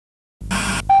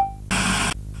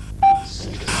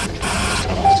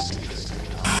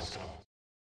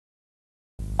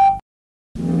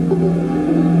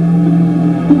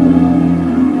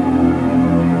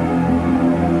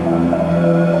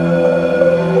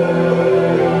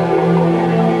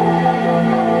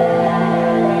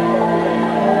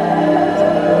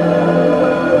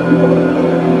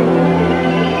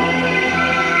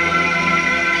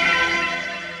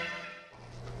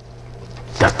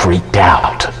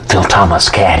Phil Thomas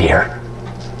Cat here.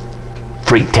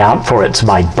 Freaked out for it's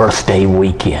my birthday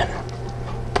weekend.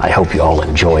 I hope you all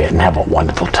enjoy it and have a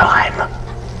wonderful time.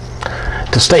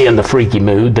 To stay in the freaky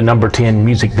mood, the number 10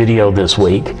 music video this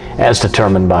week, as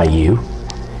determined by you,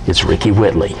 is Ricky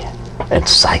Whitley and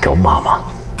Psycho Mama.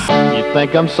 You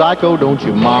think I'm psycho, don't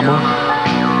you, mama?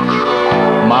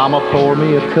 Mama, pour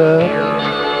me a cup.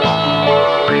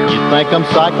 You think I'm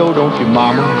psycho, don't you,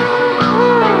 mama?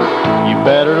 You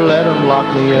better let him lock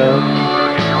me up.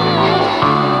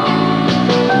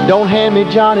 Don't hand me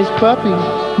Johnny's puppy,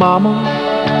 mama.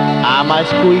 I might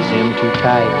squeeze him too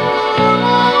tight.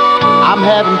 I'm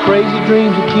having crazy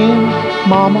dreams again,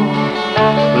 mama.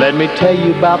 Let me tell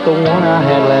you about the one I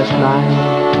had last night.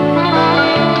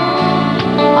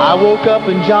 I woke up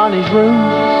in Johnny's room,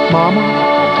 mama,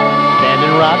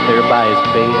 standing right there by his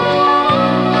bed.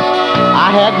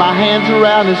 I had my hands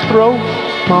around his throat,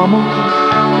 mama,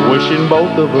 wishing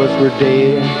both of us were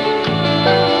dead.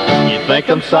 You think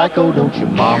I'm psycho, don't you,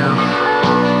 mama?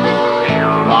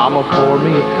 Mama, pour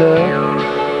me a cup.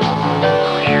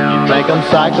 You think I'm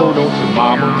psycho, don't you,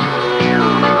 mama?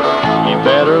 You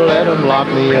better let him lock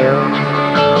me up.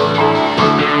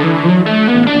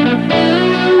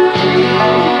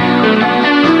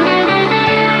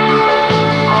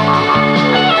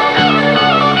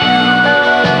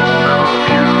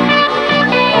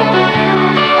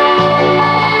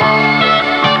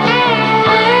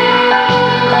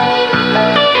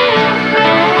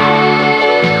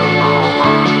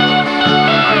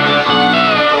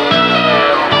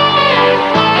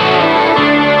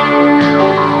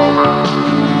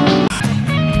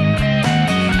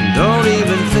 Don't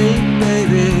even think,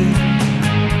 baby,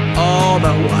 all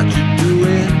about what you're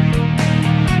doing.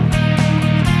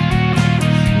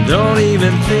 Don't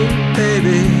even think,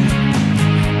 baby,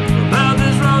 about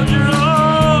this road you're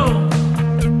on.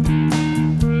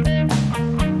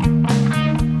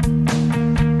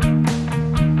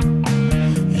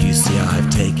 You see, I've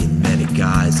taken many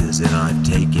guises and I've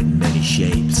taken many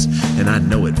shapes, and I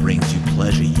know it brings you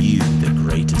pleasure, you, the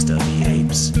greatest of the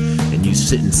apes. And you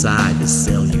sit inside the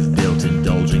cell you've built,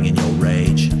 indulging in your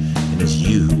rage. And as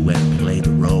you went and play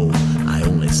the role, I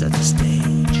only set the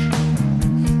stage.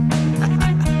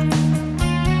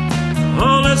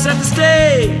 Only set the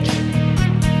stage.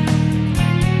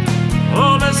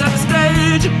 Only set the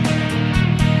stage.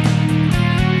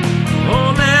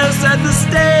 Only set the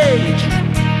stage.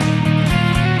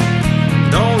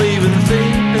 Don't even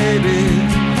think, baby,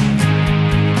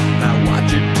 about what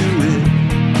you're doing.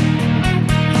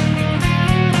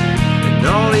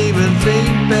 Don't even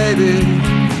think, baby,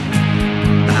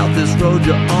 about this road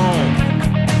you're on.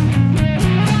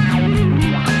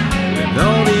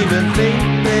 Don't even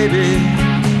think, baby,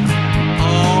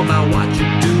 all about what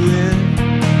you're doing.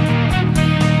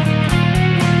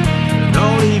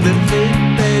 Don't even think,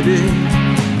 baby,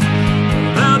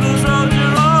 about this road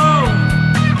you're on.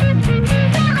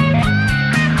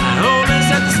 I only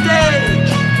set the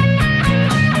stage.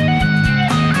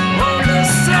 Only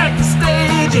set the stage.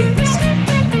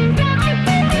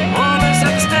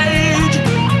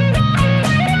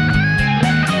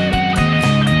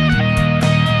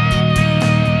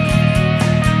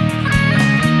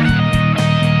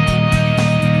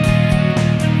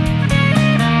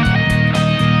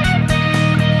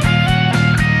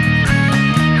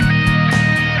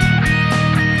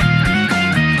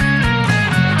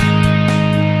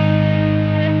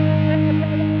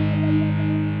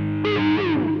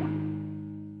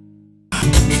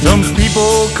 Some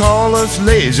people call us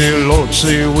lazy, Lord,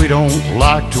 say we don't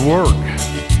like to work.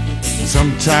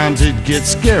 Sometimes it gets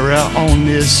scary on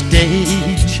this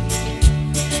stage.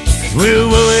 We're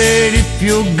worried if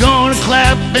you're gonna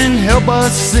clap and help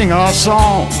us sing our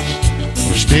songs,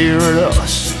 or stare at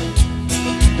us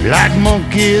like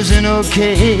monkeys in a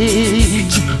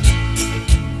cage.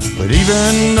 But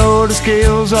even though the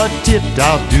scales are tipped,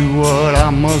 I'll do what I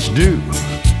must do.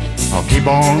 I'll keep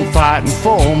on fighting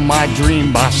for my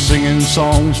dream by singing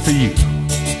songs for you.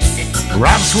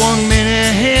 I've swung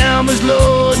many hammers,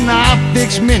 Lord, and I've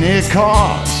fixed many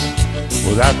cars.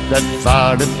 Without that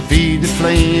fire to feed the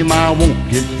flame, I won't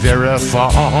get very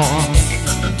far.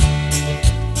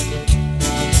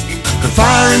 The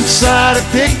fire inside a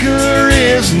picker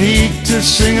is neat to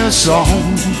sing a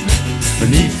song. The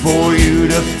need for you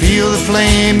to feel the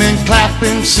flame and clap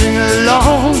and sing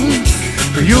along.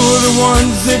 For you're the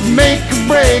ones that make or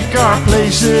break our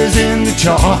places in the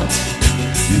charts.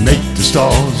 You make the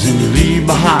stars and you leave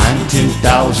behind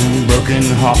 10,000 broken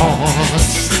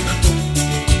hearts.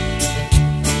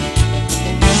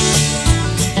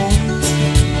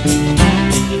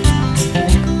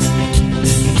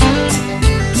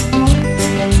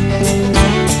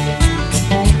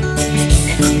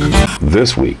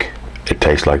 this week, it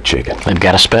tastes like chicken. They've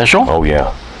got a special? Oh,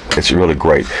 yeah. It's really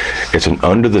great. It's an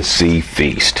under-the-sea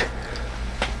feast.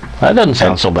 That doesn't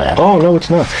sound so bad. Oh, no, it's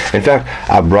not. In fact,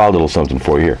 I brought a little something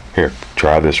for you here. Here,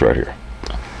 try this right here.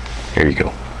 Here you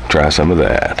go. Try some of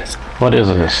that. What is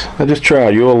this? Now just try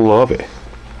it. You'll love it.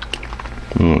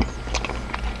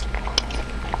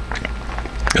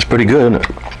 It's pretty good, isn't it?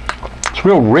 It's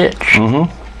real rich.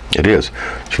 It is.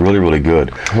 It's really, really good.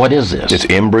 What is this? It's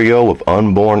embryo of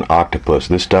unborn octopus.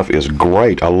 This stuff is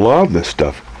great. I love this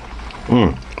stuff.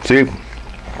 See,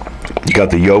 you got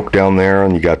the yolk down there,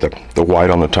 and you got the white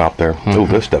on the top there. Oh,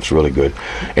 this stuff's really good.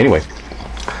 Anyway,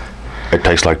 it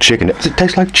tastes like chicken. It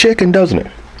tastes like chicken, doesn't it?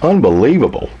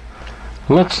 Unbelievable.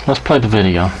 Let's play the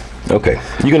video. Okay,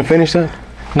 you gonna finish that?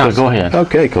 No, go ahead.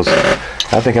 Okay, because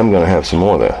I think I'm gonna have some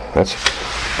more of that. That's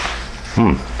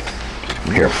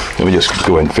Here, let me just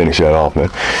go ahead and finish that off, man.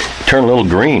 Turn a little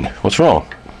green. What's wrong?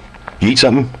 You eat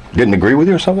something? Didn't agree with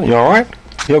you or something? You all right?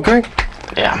 You okay?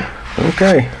 Yeah.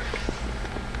 Okay.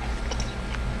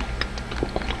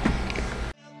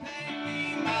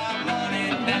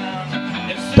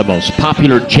 The most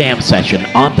popular jam session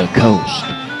on the coast.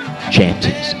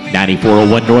 Chances,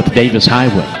 9401 North Davis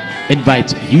Highway,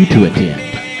 invites you to attend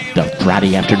the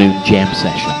Friday afternoon jam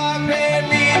session.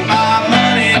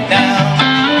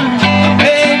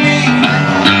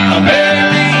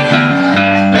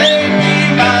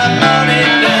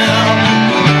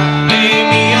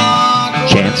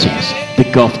 Chances, the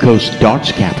Gulf Coast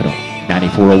Darts Capital,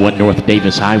 9401 North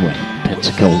Davis Highway,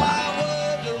 Pensacola.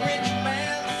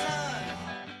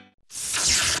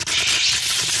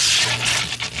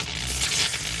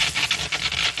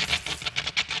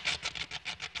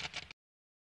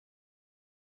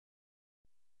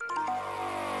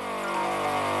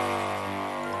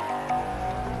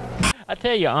 I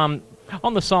tell you, on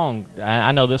the song,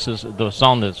 I know this is the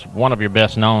song that's one of your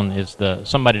best known. Is the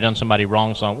 "Somebody Done Somebody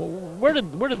Wrong" song. Where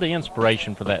did the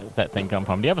inspiration for that thing come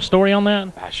from? Do you have a story on that?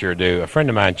 I sure do. A friend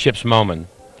of mine, Chips Moman,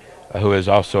 who is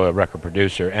also a record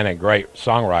producer and a great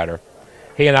songwriter,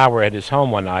 he and I were at his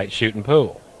home one night shooting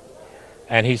pool,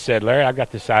 and he said, "Larry, I've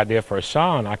got this idea for a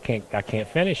song. I can't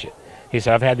finish it." He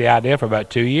said, "I've had the idea for about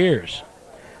 2 years,"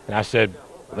 and I said,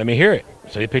 "Let me hear it."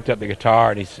 So he picked up the guitar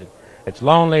and he said, "It's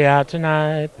lonely out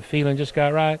tonight, the feeling just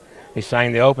got right." He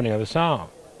sang the opening of the song.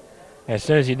 And as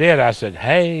soon as he did, I said,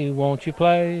 "Hey, won't you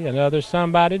play another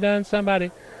Somebody Done Somebody?"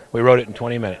 We wrote it in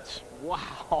 20 minutes.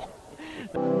 Wow.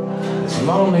 It's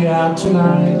lonely out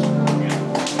tonight,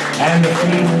 and the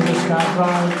feeling just got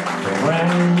right. A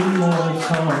brand new love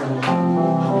song.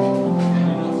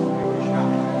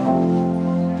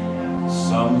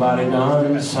 Somebody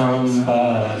done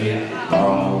somebody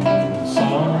wrong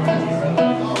song.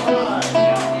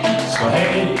 So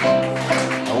hey,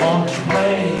 won't you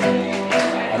play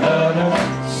another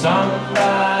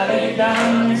somebody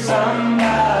done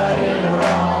somebody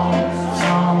wrong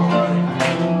song?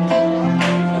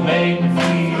 It made me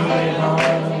feel at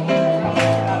home.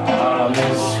 I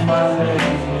miss my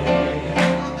baby.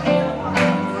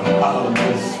 I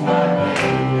miss my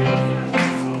baby.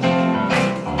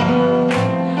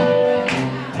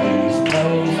 Please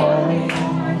play for me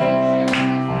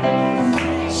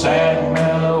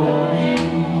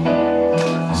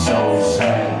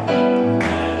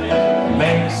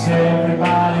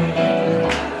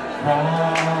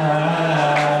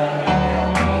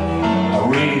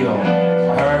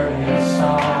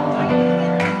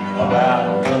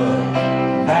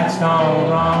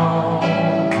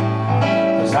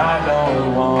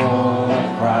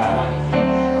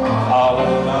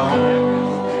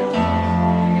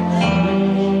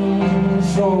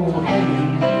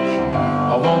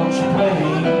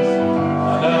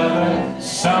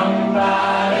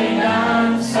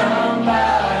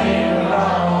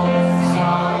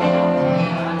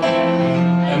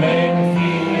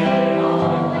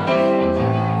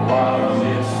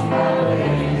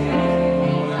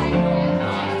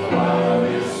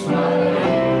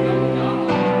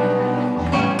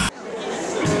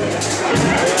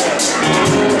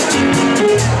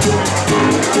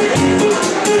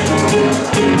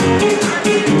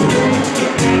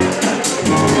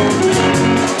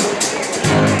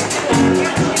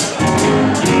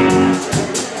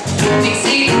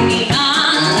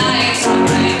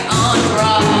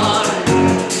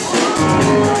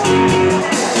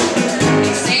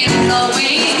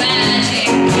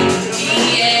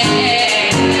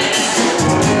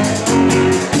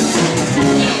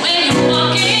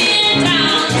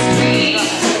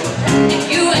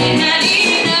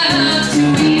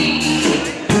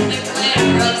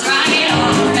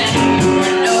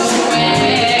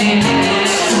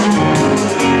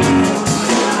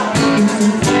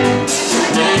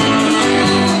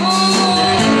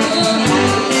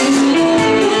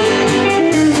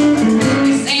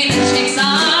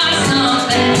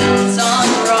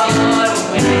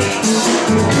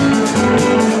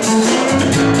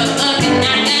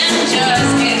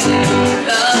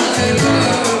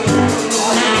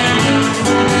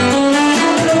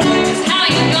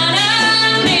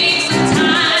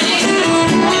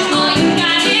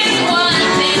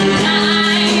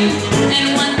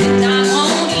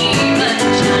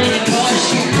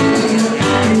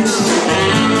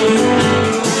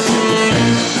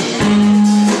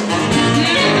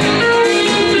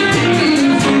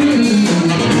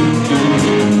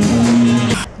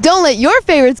let your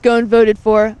favorites go unvoted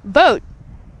for. Vote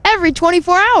every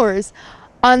 24 hours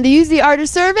on the Use the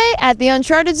Artist survey at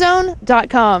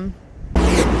theunchartedzone.com.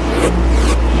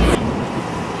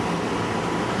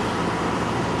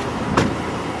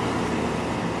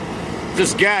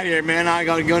 Just got here, man. I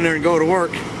gotta go in there and go to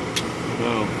work.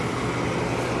 So,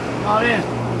 not in.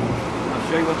 I'll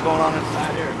show you what's going on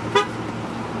inside here.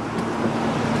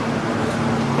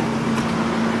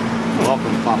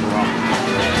 Welcome, Papa Rock.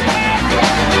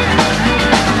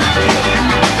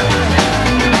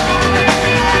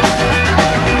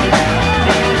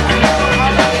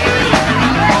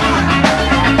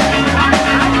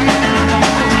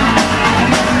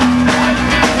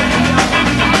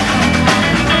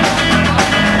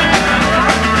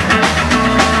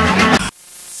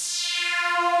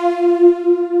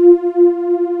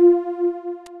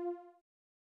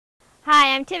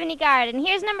 Hi, I'm Tiffany Gard, and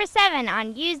here's number 7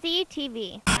 on Use the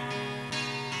UTV.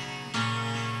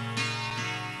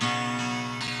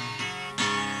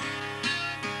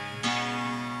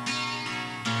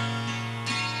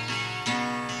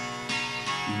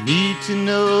 You need to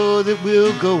know that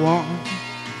we'll go on.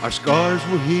 Our scars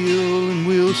will heal and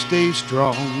we'll stay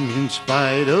strong in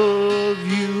spite of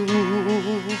you.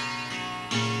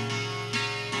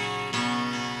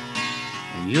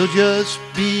 And you'll just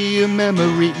be a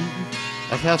memory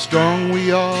of how strong we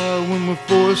are when we're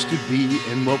forced to be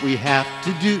and what we have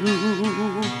to do.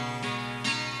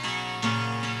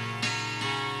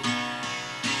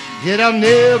 Yet I'll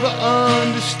never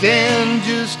understand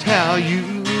just how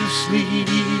you sleep.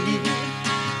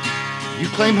 You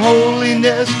claim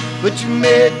holiness, but you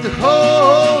make the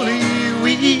holy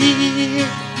weak.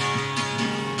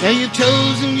 Now you've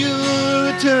chosen your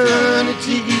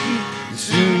eternity, and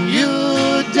soon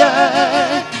you'll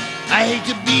die. I hate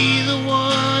to be the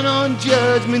one on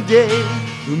Judgment Day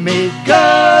who made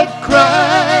God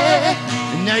cry.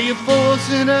 And now you're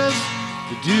forcing us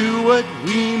to do what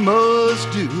we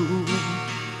must do.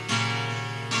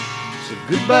 So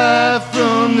goodbye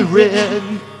from the red,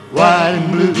 white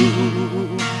and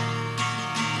blue.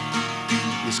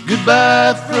 It's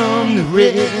goodbye from the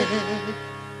red,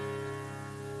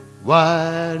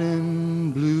 white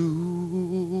and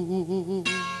blue.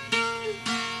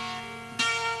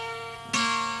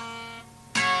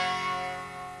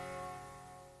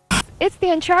 It's the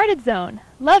Uncharted Zone.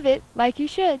 Love it like you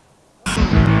should. Oh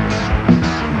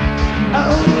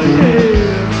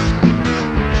yeah.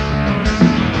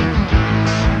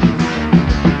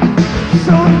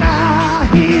 So now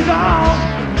he's on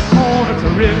a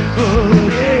terrific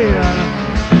yeah.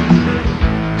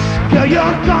 Girl,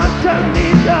 you're going to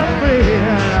need a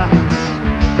friend.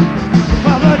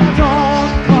 Well, the dawn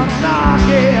comes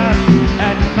knocking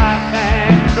at my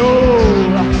back door.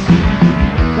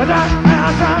 But I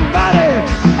found somebody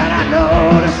and I know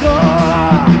the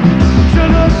score.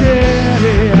 Sugar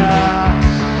daddy,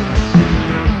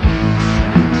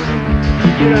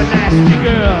 you're a nasty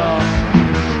girl.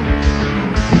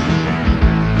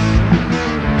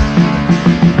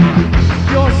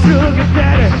 Your sugar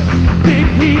daddy think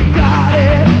he got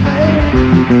it made.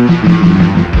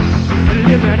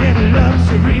 Living in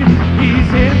luxury,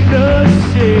 he's in the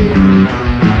shade.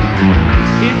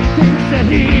 He thinks that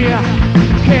he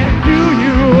can do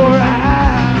you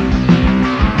right.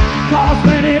 'Cause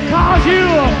when he calls you,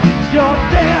 you're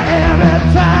there every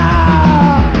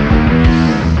time.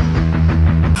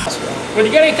 Well,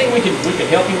 you got anything we could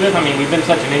help you with? I mean, we've been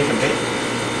such an inconvenience.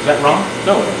 Is that wrong?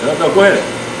 No, go ahead.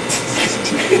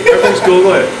 Everything's cool,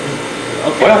 go ahead.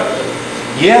 Okay. Well,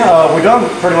 yeah, we done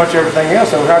pretty much everything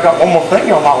else over here. I got one more thing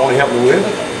y'all might want to help me with.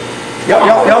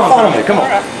 Y'all follow me, come on.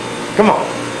 Right. Come on.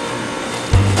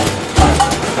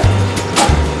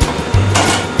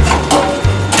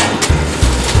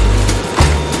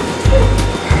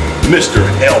 Mr.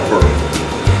 Helper.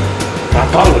 I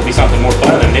thought it would be something more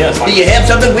fun than this. Like, do you have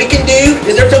something we can do?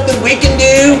 Is there something we can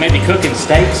do? Maybe cooking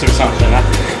steaks or something.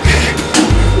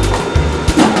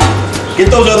 Get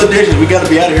those other dishes. We got to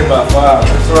be out of here by 5.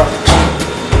 That's all right.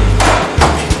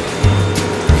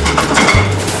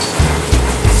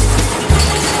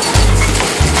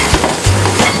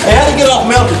 Hey, how do you get off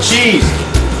melted cheese?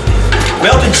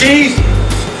 Melted cheese?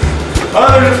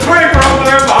 There's a scraper over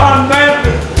there behind that.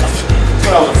 That's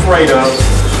what I was afraid of.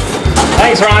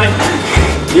 Thanks, Ronnie.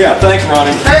 Yeah, thanks,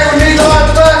 Ronnie. Hey, we need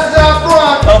large glasses out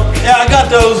front. Oh, yeah, I got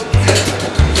those.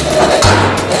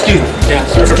 Excuse me. Yeah,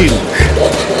 sir. Excuse me.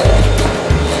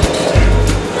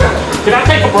 Can I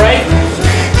take a break?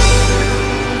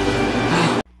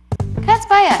 Cuts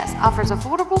by Us offers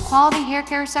affordable quality hair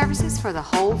care services for the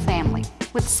whole family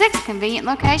with 6 convenient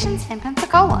locations in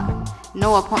Pensacola.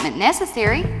 No appointment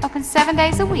necessary, open 7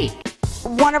 days a week.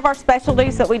 One of our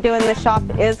specialties that we do in the shop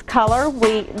is color.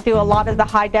 We do a lot of the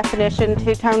high definition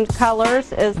two-tone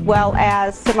colors as well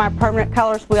as semi-permanent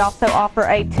colors. We also offer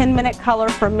a 10-minute color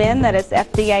for men that is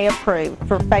FDA approved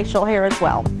for facial hair as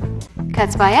well.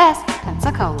 Cuts by S,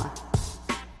 Pensacola.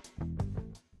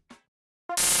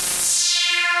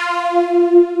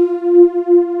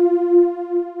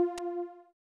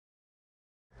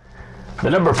 The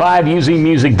number 5 UZ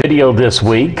music video this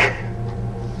week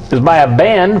is by a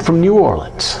band from New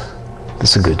Orleans.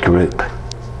 This is a good group.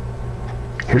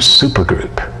 Here's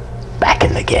Supergroup, Back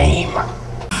in the Game.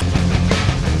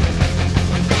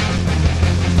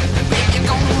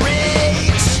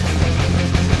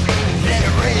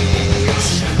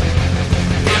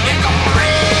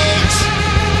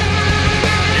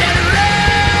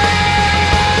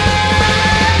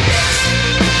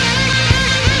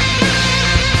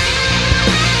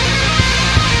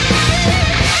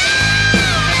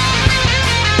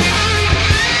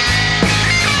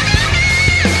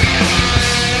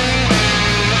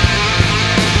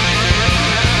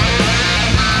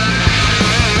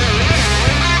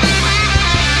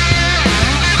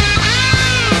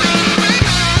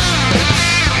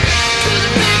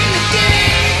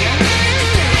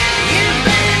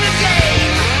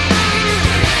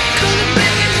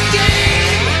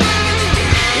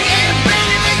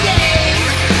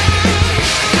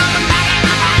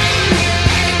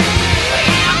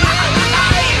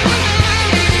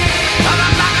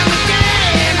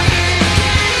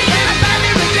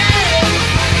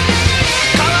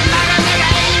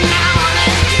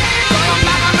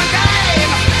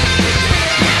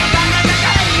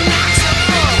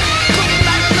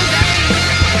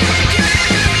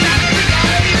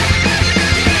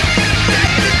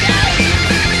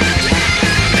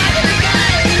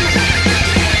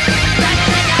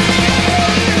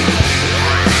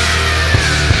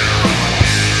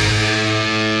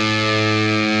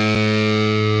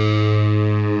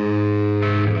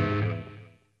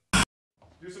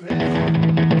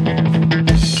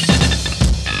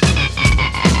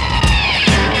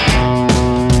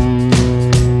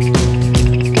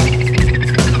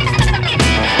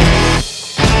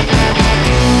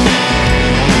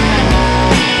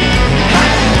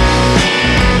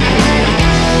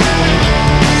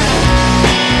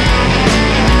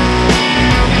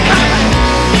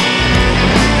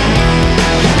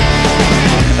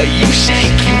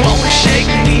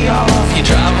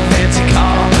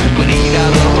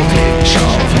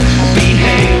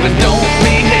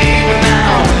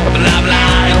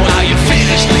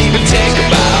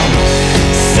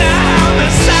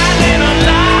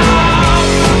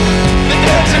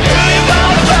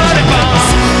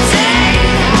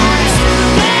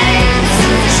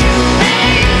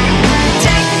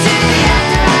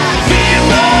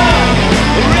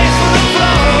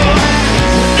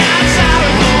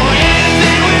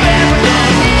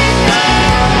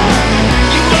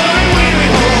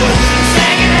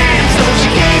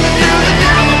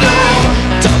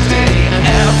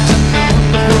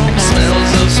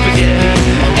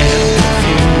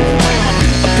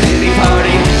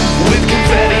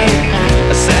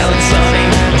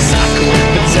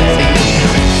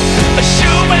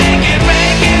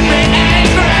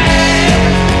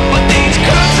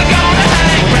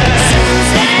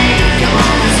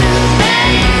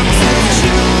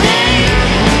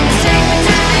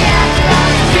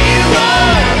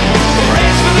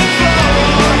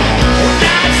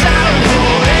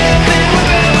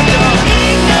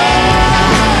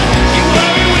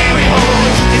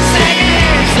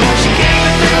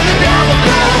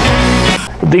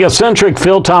 The eccentric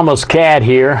Phil Thomas Cat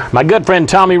here. My good friend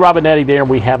Tommy Robinetti there.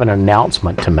 We have an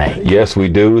announcement to make. Yes, we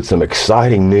do. It's some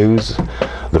exciting news.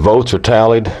 The votes are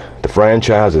tallied. The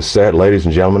franchise is set. Ladies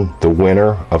and gentlemen, the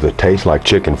winner of the Taste Like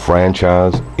Chicken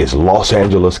franchise is Los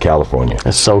Angeles, California.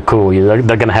 That's so cool. They're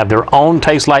going to have their own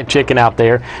Taste Like Chicken out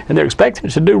there, and they're expecting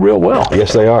it to do real well.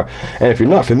 Yes, they are. And if you're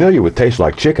not familiar with Taste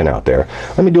Like Chicken out there,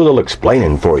 let me do a little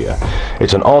explaining for you.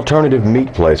 It's an alternative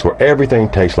meat place where everything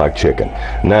tastes like chicken.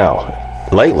 Now,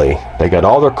 lately, they got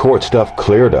all their court stuff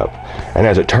cleared up, and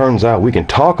as it turns out, we can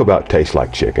talk about Taste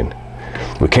Like Chicken.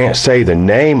 We can't say the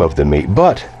name of the meat,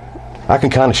 but I can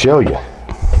kind of show you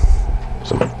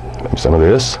some of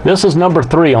this. This is number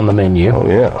 3 on the menu. Oh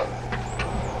yeah.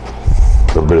 A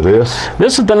little bit of this.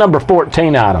 This is the number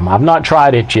 14 item. I've not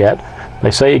tried it yet.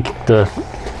 They say it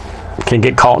can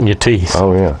get caught in your teeth.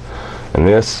 Oh yeah. And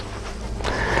this?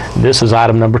 This is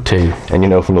item number 2. And you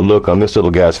know, from the look on this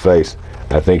little guy's face,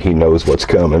 I think he knows what's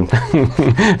coming.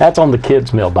 That's on the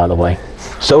kids' meal, by the way.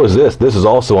 So is this. This is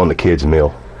also on the kids'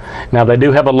 meal. Now, they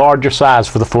do have a larger size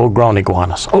for the full-grown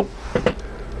iguanas. Oh.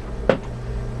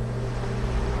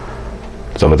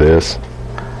 Some of this.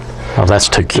 Oh, that's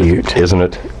too cute. Isn't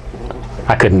it?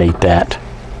 I couldn't eat that.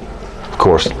 Of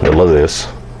course, I love this.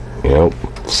 You know.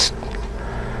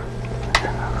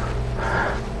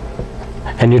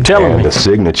 And you're telling me the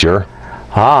signature.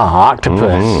 Ah,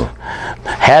 octopus.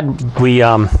 Had we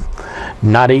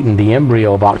not eaten the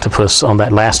embryo of octopus on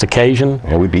that last occasion,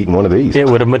 yeah, we'd be eating one of these. It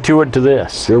would have matured to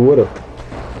this. Sure would have.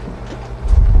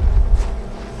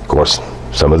 Of course,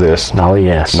 some of this. Oh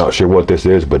yes. Not sure what this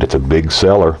is, but it's a big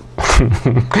seller.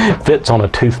 Fits on a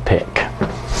toothpick.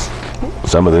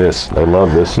 Some of this. They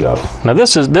love this stuff. Now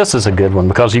this is a good one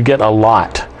because you get a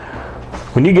lot.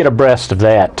 When you get abreast of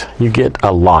that, you get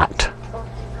a lot.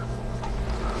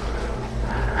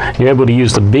 You're able to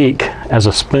use the beak as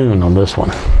a spoon on this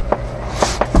one.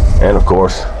 And of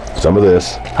course, some of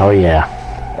this. Oh yeah.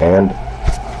 And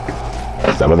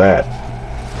some of that.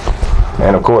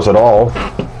 And of course it all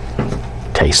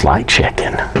tastes like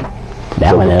chicken.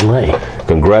 Now in LA.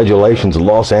 Congratulations,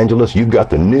 Los Angeles. You've got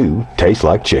the new Taste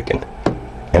Like Chicken.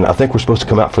 And I think we're supposed to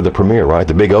come out for the premiere, right?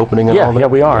 The big opening and all that? Yeah,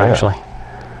 we are actually.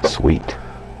 Sweet.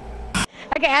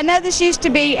 Okay, I know this used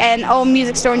to be an old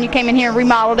music store and you came in here and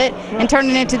remodeled it and turned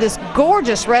it into this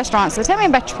gorgeous restaurant. So tell me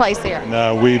about your place here.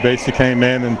 We basically came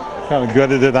in and kind of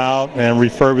gutted it out and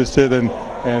refurbished it, and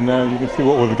you can see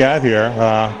what we've got here.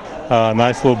 A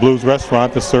nice little blues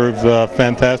restaurant that serves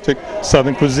fantastic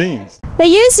Southern cuisines. The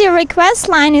Use Your Request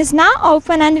line is now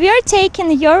open and we are taking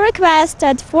your request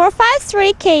at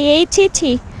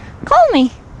 453-KATT. Call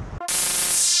me.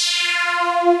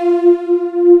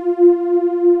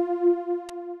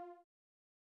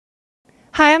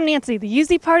 Hi, I'm Nancy. The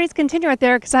UZ parties continue right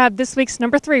there because I have this week's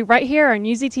number 3 right here on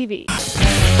UZ TV.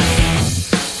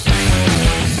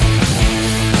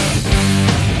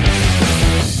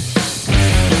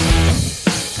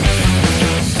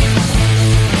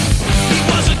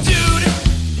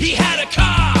 He had a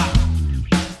car.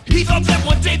 He thought that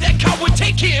one day that car would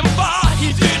take him far.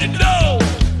 He didn't know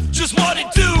just what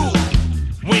it'd do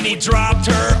when he dropped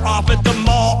her off at the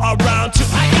mall around 2.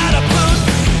 I got a boot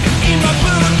in my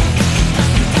boot,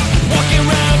 walking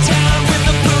around town with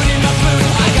a boot in my boot.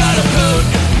 I got a boot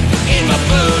in my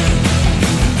boot,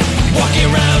 walking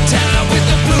around town with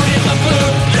a boot in my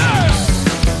boot. Yeah!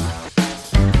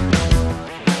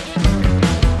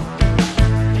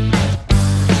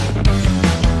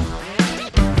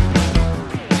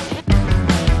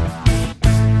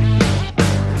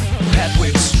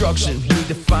 Need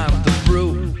to find the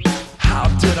root. How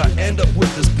did I end up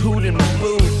with this boot in my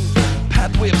boot?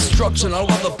 Pathway obstruction, all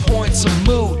other points of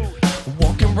mood.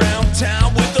 Walking around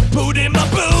town with a boot in my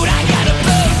boot. I got a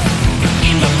boot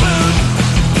in my boot.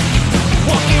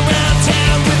 Walking around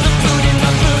town with a boot in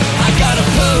my boot. I got a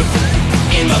boot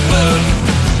in my boot.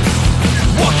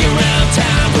 Walking around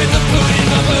town with a boot in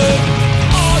my boot.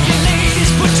 All you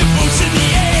ladies, put your boots in the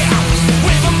air.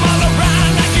 Wave them all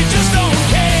around like you just don't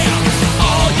care.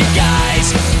 All you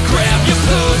guys, grab your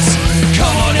boots.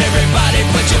 Come on everybody,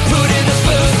 put your boot in the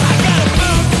boot. I got a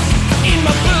boot in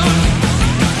my boot.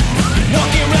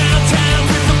 Walking around town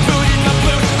with a boot in my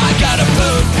boot. I got a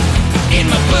boot in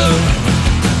my boot.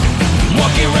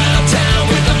 Walking around town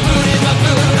with a boot in my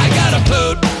boot. I got a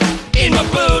boot in my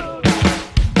boot.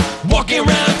 Walking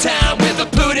around town with a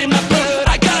boot in my boot.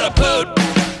 I got a boot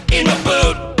in my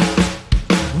boot.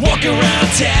 Walking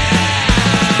around town.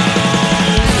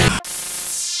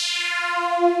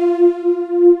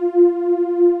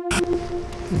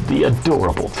 The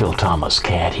adorable Phil Thomas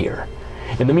cat here.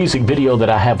 And the music video that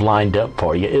I have lined up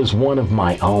for you is one of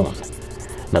my own.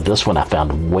 Now this one I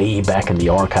found way back in the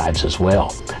archives as well.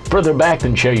 Further back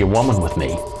than Share Your Woman With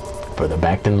Me. Further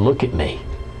back than Look at Me.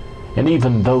 And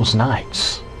even Those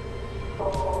Nights.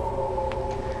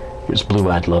 Here's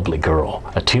Blue-Eyed Lovely Girl,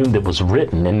 a tune that was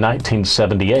written in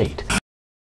 1978.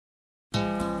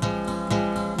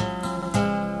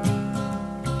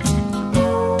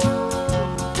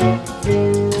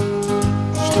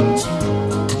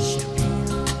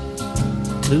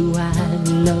 Blue-eyed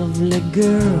lovely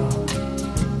girl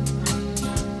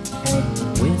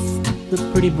with the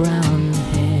pretty brown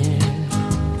hair.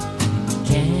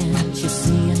 Can't you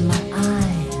see in my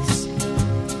eyes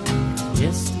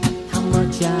just how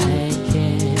much I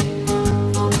care?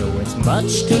 Though it's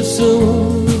much too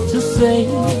soon to say,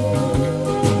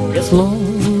 it's long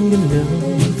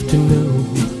enough to know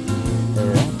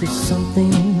that there's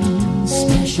something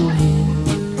special here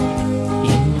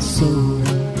in your soul.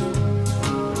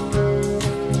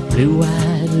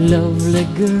 Blue-eyed lovely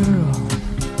girl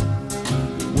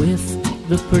with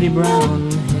the pretty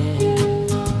brown hair.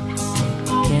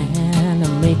 Can I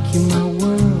make you my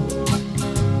world?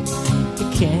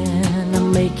 Can I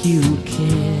make you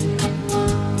care?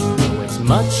 Though it's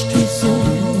much too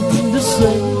soon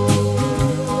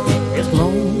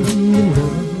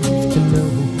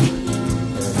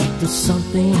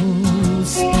something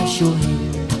special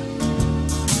here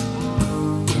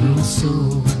in my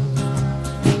soul.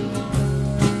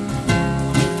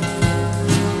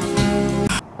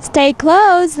 Stay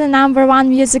close, the #1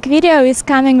 music video is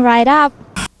coming right up.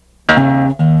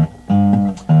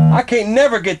 I can't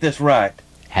never get this right.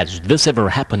 Has this ever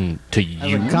happened to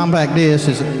you? Compact disc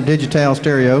is a digital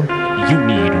stereo. You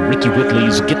need Ricky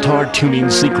Whitley's guitar tuning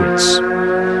secrets.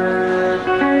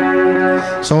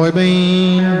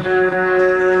 Soybean.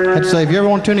 I'd say if you ever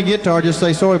want to tune a guitar, just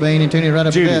say soybean and tune it right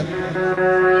up to that.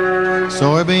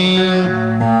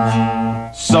 Soybean.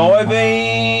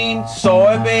 Soybean,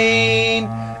 soybean.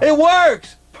 It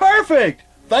works! Perfect!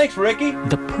 Thanks, Ricky.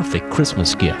 The perfect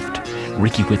Christmas gift.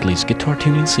 Ricky Whitley's guitar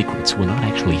tuning secrets will not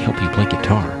actually help you play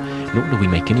guitar, nor do we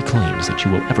make any claims that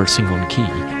you will ever sing on key,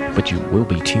 but you will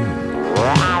be tuned.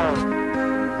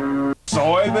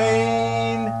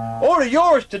 Soybean. Order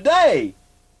yours today.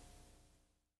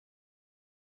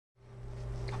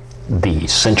 The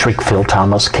Centric Phil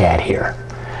Thomas Cat here.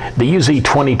 The UZ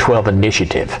 2012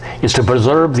 initiative is to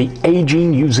preserve the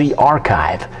aging UZ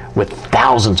archive with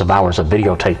thousands of hours of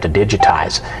videotape to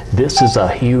digitize. This is a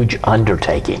huge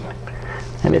undertaking,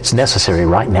 and it's necessary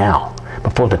right now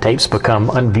before the tapes become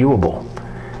unviewable.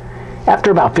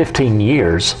 After about 15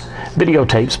 years,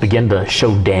 videotapes begin to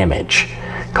show damage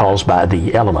caused by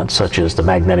the elements such as the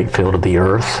magnetic field of the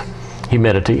Earth,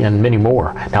 humidity, and many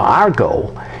more. Now, our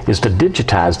goal is to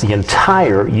digitize the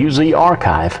entire UZ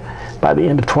archive by the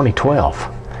end of 2012.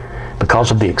 Because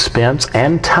of the expense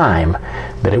and time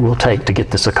that it will take to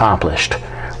get this accomplished,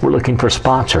 we're looking for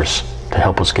sponsors to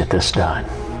help us get this done.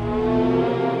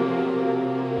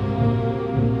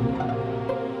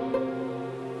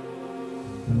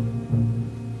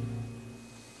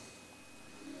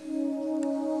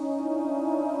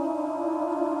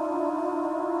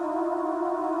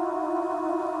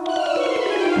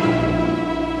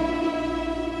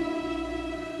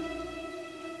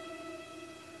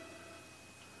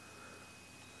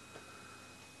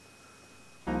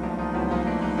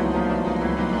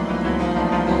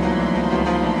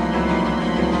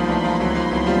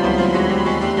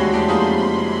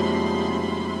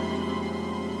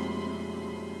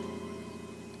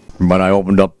 But I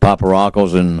opened up Papa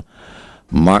Rocco's in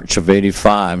March of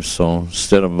 '85, so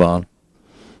instead of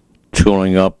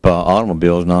tooling up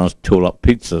automobiles, now it's tool up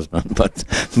pizzas. but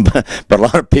a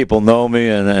lot of people know me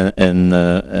and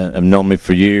have known me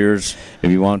for years.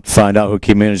 If you want to find out who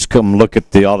came in, just come look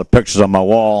at all the pictures on my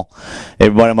wall.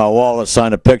 Everybody on my wall that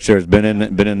signed a picture has been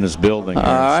in this building. All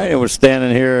right, and we're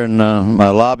standing here in my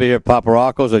lobby here at Papa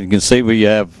Rocco's, and you can see we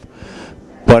have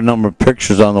quite a number of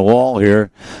pictures on the wall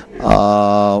here.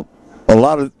 A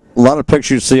lot of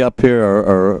pictures you see up here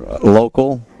are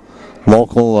local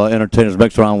entertainers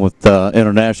mixed around with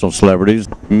international celebrities.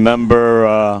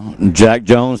 Remember Jack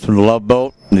Jones from the Love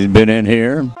Boat? He's been in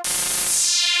here.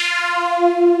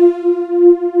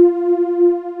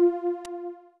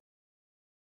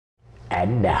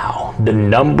 And now, the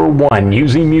 #1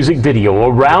 UZ music video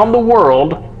around the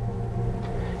world,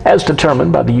 as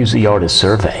determined by the UZ Artist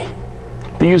Survey,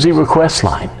 the UZ Request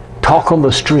Line, Talk on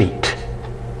the Street,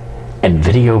 and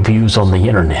video views on the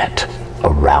internet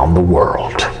around the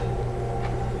world.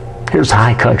 Here's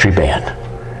High Country Band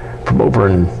from over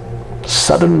in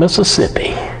southern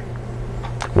Mississippi.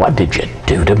 What Did You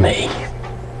Do to Me?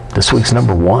 This week's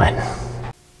 #1.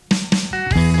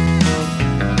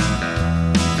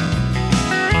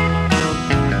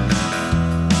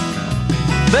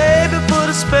 Baby put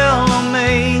a spell on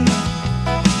me.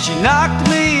 She knocked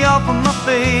me off of my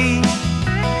feet.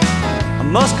 I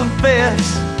must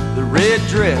confess, the red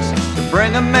dress to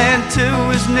bring a man to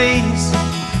his knees.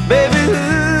 Baby,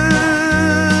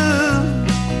 ooh,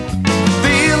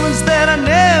 feelings that I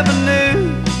never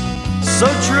knew, so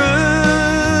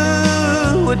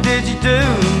true. What did you do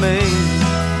to me?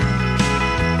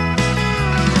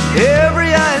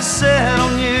 Every eye is set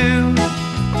on you.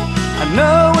 I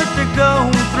know what they're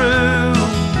going through.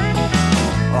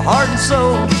 A heart and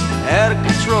soul out of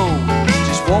control,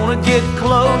 just wanna get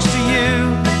close to you.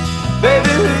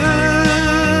 Baby, ooh,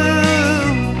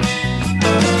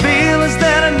 feelings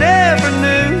that I never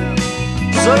knew,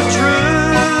 so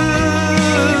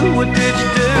true. What did you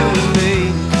do to me?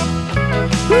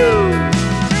 Woo.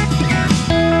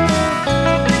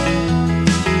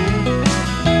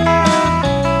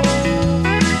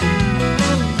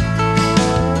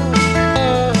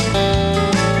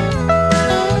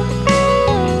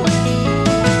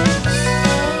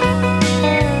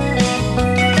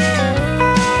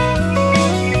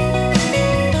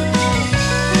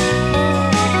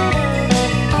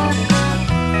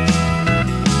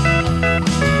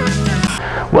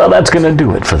 Well, that's going to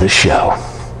do it for the show.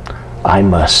 I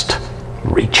must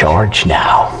recharge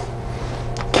now.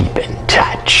 Keep in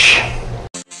touch.